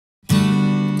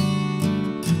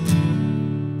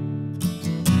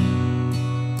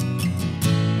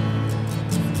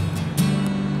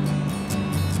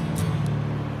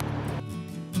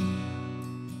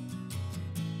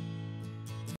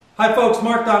Hi folks,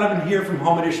 Mark Donovan here from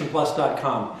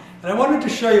HomeAdditionPlus.com, and I wanted to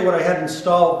show you what I had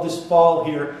installed this fall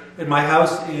here at my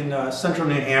house in central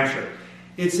New Hampshire.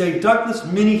 It's a ductless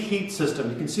mini heat system.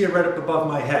 You can see it right up above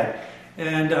my head,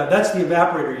 and that's the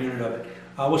evaporator unit of it.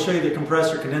 We'll show you the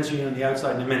compressor condenser unit on the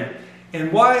outside in a minute.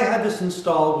 And why I had this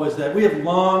installed was that we have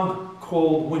long,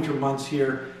 cold winter months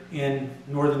here in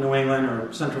northern New England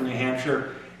or central New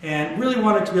Hampshire, and really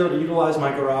wanted to be able to utilize my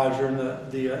garage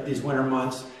during these winter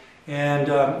months. And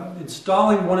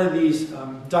installing one of these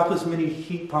ductless mini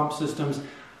heat pump systems,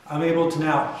 I'm able to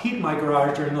now heat my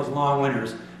garage during those long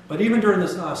winters. But even during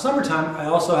the summertime, I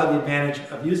also have the advantage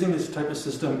of using this type of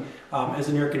system as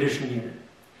an air conditioning unit.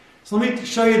 So let me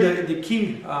show you the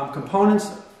key components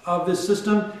of this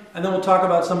system, and then we'll talk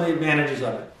about some of the advantages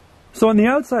of it. So on the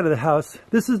outside of the house,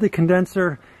 this is the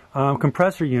condenser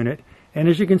compressor unit. And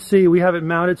as you can see, we have it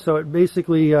mounted so it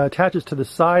basically attaches to the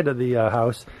side of the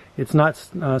house. It's not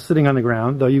sitting on the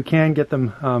ground, though you can get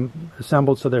them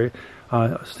assembled so they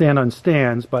stand on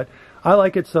stands. But I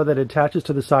like it so that it attaches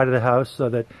to the side of the house so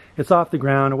that it's off the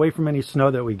ground, away from any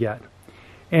snow that we get.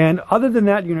 And other than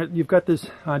that unit, you've got this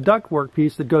ductwork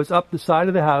piece that goes up the side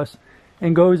of the house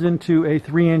and goes into a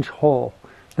 3-inch hole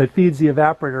that feeds the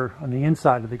evaporator on the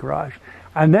inside of the garage.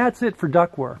 And that's it for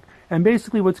ductwork. And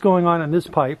basically what's going on in this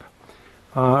pipe,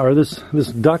 or this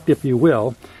duct, if you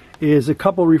will, is a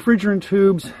couple refrigerant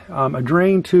tubes, a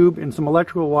drain tube, and some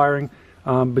electrical wiring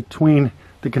between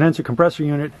the condenser compressor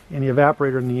unit and the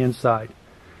evaporator on the inside.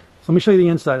 So let me show you the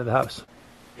inside of the house.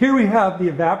 Here we have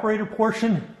the evaporator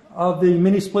portion of the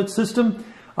mini split system.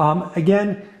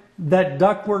 Again, that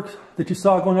ductwork that you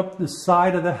saw going up the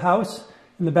side of the house,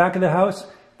 in the back of the house,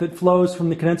 that flows from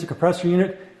the condenser compressor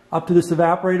unit up to this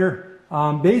evaporator,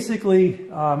 basically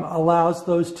allows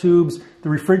those tubes, the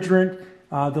refrigerant,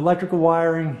 the electrical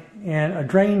wiring, and a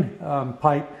drain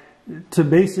pipe to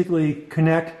basically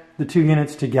connect the two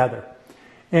units together.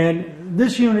 And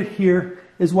this unit here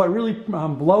is what really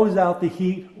blows out the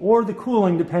heat or the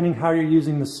cooling, depending how you're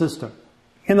using the system.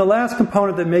 And the last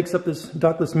component that makes up this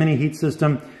ductless mini heat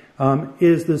system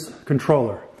is this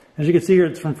controller. As you can see here,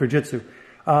 it's from Fujitsu.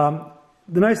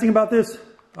 The nice thing about this,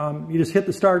 you just hit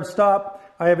the start and stop.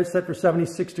 I have it set for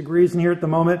 76 degrees in here at the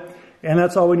moment, and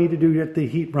that's all we need to do to get the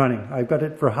heat running. I've got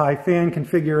it for high fan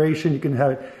configuration. You can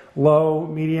have it low,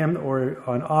 medium, or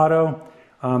on auto.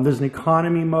 There's an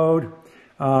economy mode,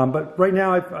 but right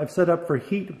now I've set up for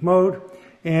heat mode.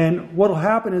 And what will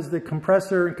happen is the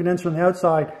compressor and condenser on the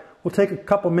outside will take a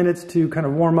couple minutes to kind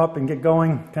of warm up and get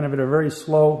going, kind of at a very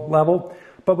slow level.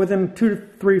 But within 2 to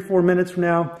 3, 4 minutes from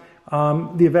now,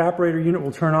 the evaporator unit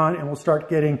will turn on and we'll start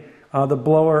getting the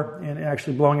blower and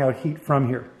actually blowing out heat from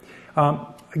here.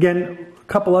 Again, a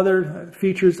couple other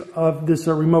features of this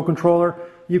remote controller.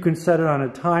 You can set it on a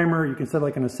timer. You can set it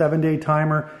like on a 7-day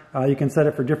timer. You can set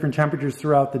it for different temperatures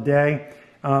throughout the day.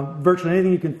 Virtually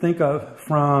anything you can think of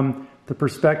from the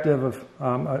perspective of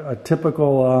a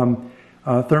typical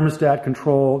thermostat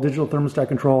control, digital thermostat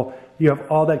control. You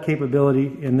have all that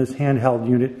capability in this handheld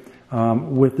unit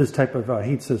with this type of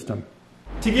heat system.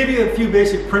 To give you a few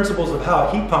basic principles of how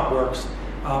a heat pump works,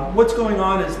 what's going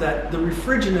on is that the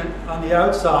refrigerant on the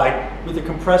outside with the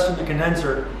compressor and the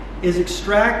condenser is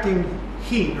extracting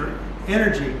heat or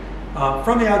energy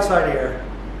from the outside air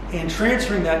and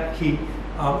transferring that heat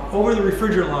over the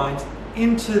refrigerant lines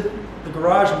into the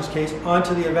garage, in this case,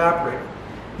 onto the evaporator.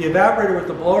 The evaporator with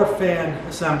the blower fan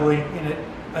assembly in it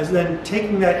is then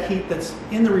taking that heat that's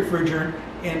in the refrigerant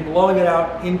and blowing it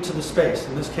out into the space,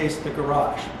 in this case the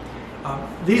garage.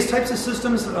 These types of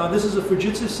systems, this is a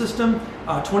Fujitsu system,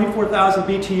 24,000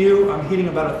 BTU. I'm heating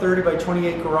about a 30 by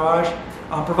 28 garage,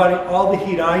 providing all the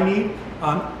heat I need.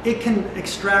 It can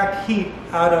extract heat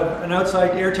out of an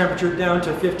outside air temperature down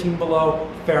to 15 below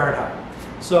Fahrenheit.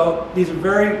 So these are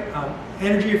very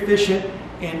energy efficient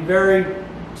and very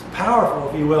powerful,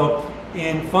 if you will,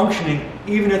 in functioning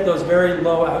even at those very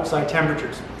low outside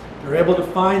temperatures. They're able to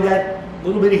find that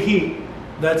little bit of heat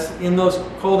that's in those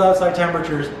cold outside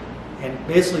temperatures and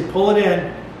basically pull it in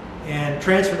and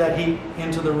transfer that heat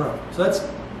into the room. So that's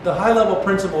the high-level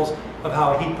principles of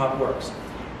how a heat pump works.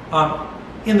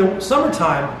 In the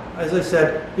summertime, as I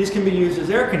said, these can be used as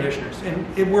air conditioners, and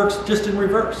it works just in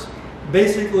reverse.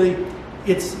 Basically,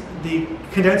 it's the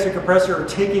condenser compressor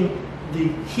taking the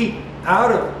heat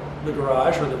out of the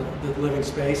garage or the living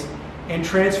space and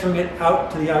transferring it out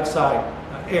to the outside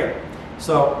air.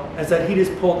 So as that heat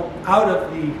is pulled out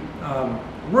of the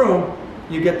room,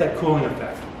 you get that cooling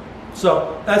effect.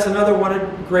 So that's another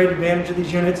one great advantage of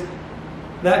these units.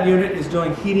 That unit is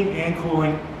doing heating and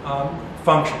cooling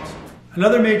functions.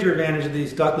 Another major advantage of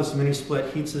these ductless mini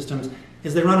split heat systems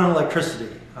is they run on electricity.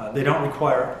 They don't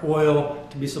require oil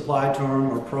to be supplied to them,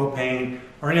 or propane,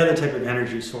 or any other type of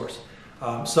energy source.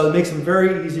 So it makes them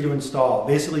very easy to install.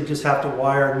 Basically just have to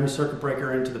wire a new circuit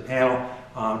breaker into the panel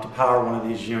to power one of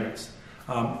these units.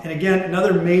 And again,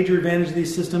 another major advantage of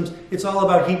these systems, it's all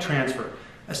about heat transfer.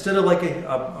 Instead of like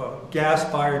a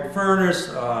gas-fired furnace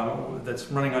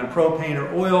that's running on propane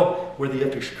or oil, where you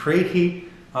have to create heat,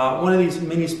 one of these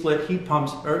mini split heat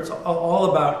pumps, it's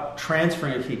all about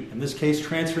transferring of heat. In this case,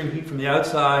 transferring heat from the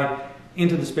outside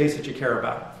into the space that you care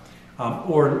about.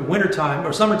 Or in wintertime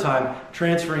or summertime,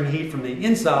 transferring heat from the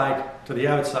inside to the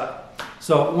outside.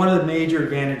 So one of the major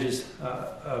advantages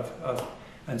of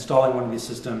installing one of these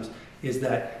systems is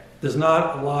that there's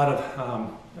not a lot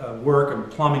of work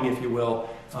and plumbing, if you will,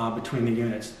 between the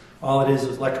units. All it is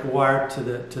electrical wire to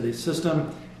the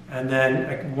system, and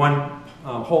then one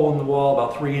hole in the wall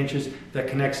about 3 inches that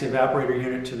connects the evaporator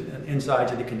unit to the inside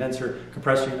to the condenser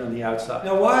compressor unit on the outside.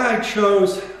 Now, why I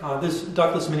chose this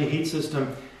ductless mini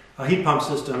heat pump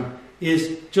system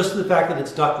is just the fact that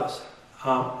it's ductless.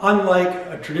 Unlike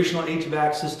a traditional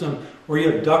HVAC system where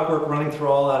you have ductwork running through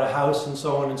all that house and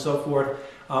so on and so forth,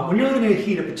 when you're looking to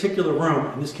heat a particular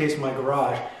room, in this case my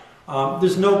garage,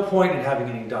 there's no point in having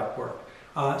any ductwork.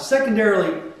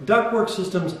 Secondarily, ductwork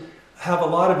systems have a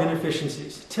lot of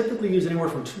inefficiencies. Typically use anywhere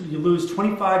from you lose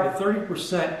 25 to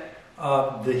 30%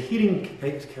 of the heating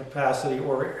capacity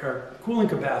or cooling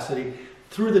capacity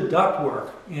through the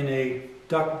ductwork in a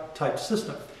duct type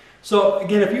system. So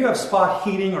again, if you have spot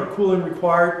heating or cooling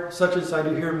required, such as I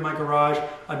do here in my garage,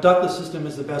 a ductless system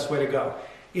is the best way to go.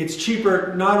 It's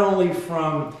cheaper not only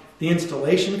from the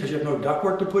installation, because you have no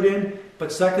ductwork to put in,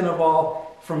 but second of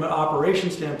all, from an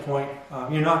operation standpoint,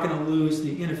 you're not going to lose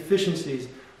the inefficiencies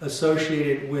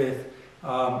associated with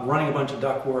running a bunch of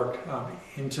ductwork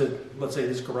into, let's say,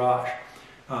 this garage.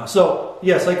 So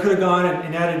yes, I could have gone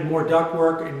and added more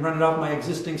ductwork and run it off my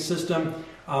existing system,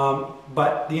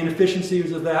 but the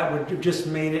inefficiencies of that would have just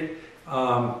made it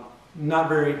not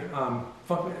very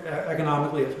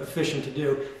economically efficient to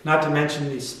do. Not to mention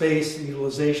the space, the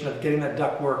utilization of getting that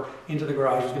ductwork into the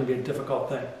garage is going to be a difficult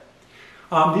thing.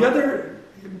 The other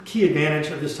key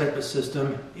advantage of this type of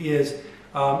system is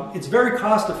it's very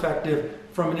cost effective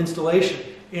from an installation.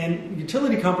 And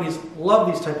utility companies love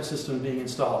these type of systems being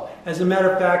installed. As a matter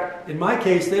of fact, in my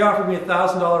case, they offered me a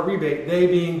 $1,000 rebate, they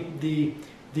being the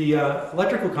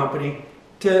electrical company,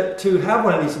 to have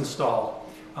one of these installed.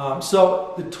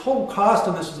 So the total cost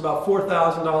on this was about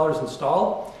 $4,000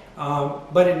 installed,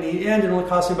 but in the end it only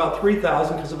cost me about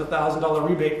 $3,000 because of a $1,000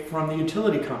 rebate from the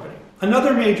utility company.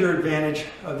 Another major advantage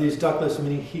of these ductless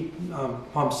mini heat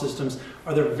pump systems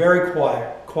are they're very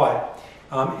quiet.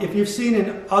 If you've seen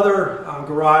in other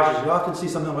garages, you often see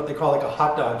something what they call like a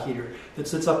hot dog heater that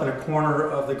sits up in a corner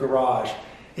of the garage.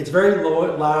 It's very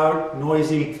loud,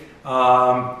 noisy,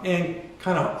 and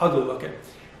kind of ugly looking.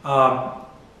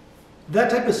 That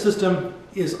type of system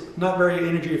is not very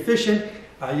energy efficient.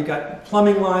 You've got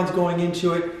plumbing lines going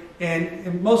into it,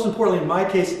 and most importantly in my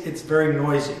case, it's very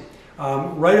noisy.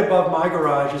 Right above my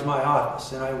garage is my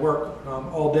office, and I work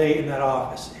all day in that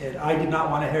office. And I did not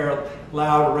want to hear a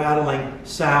loud rattling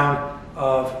sound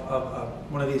of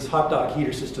one of these hot dog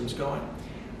heater systems going.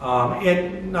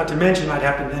 And not to mention I'd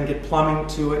have to then get plumbing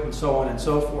to it and so on and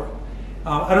so forth.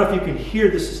 I don't know if you can hear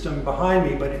the system behind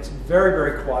me, but it's very,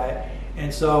 very quiet.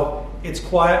 And so it's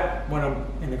quiet when I'm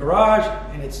in the garage,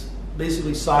 and it's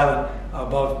basically silent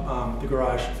above the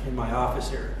garage in my office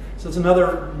here. So it's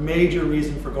another major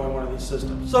reason for going one of these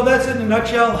systems. So that's it in a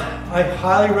nutshell. I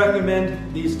highly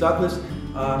recommend these ductless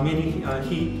mini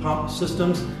heat pump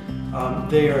systems.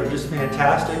 They are just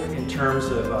fantastic in terms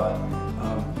of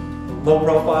low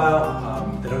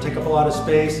profile. They don't take up a lot of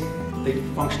space. They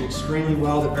function extremely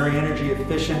well. They're very energy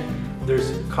efficient.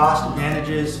 There's cost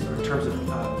advantages in terms of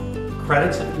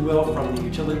credits, if you will, from the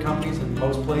utility companies in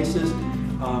most places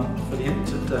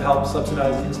to help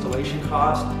subsidize the installation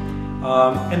cost.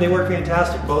 And they work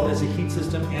fantastic, both as a heat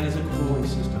system and as a cooling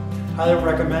system. Highly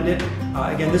recommend it.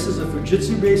 Again, this is a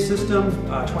Fujitsu-based system,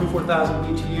 24,000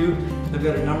 BTU. They've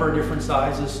got a number of different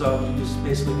sizes, so you just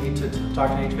basically need to talk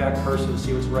to an HVAC person to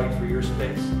see what's right for your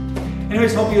space.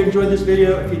 Anyways, hope you enjoyed this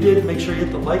video. If you did, make sure you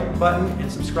hit the like button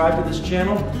and subscribe to this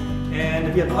channel. And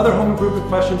if you have other home improvement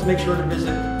questions, make sure to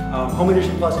visit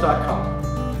HomeAdditionPlus.com.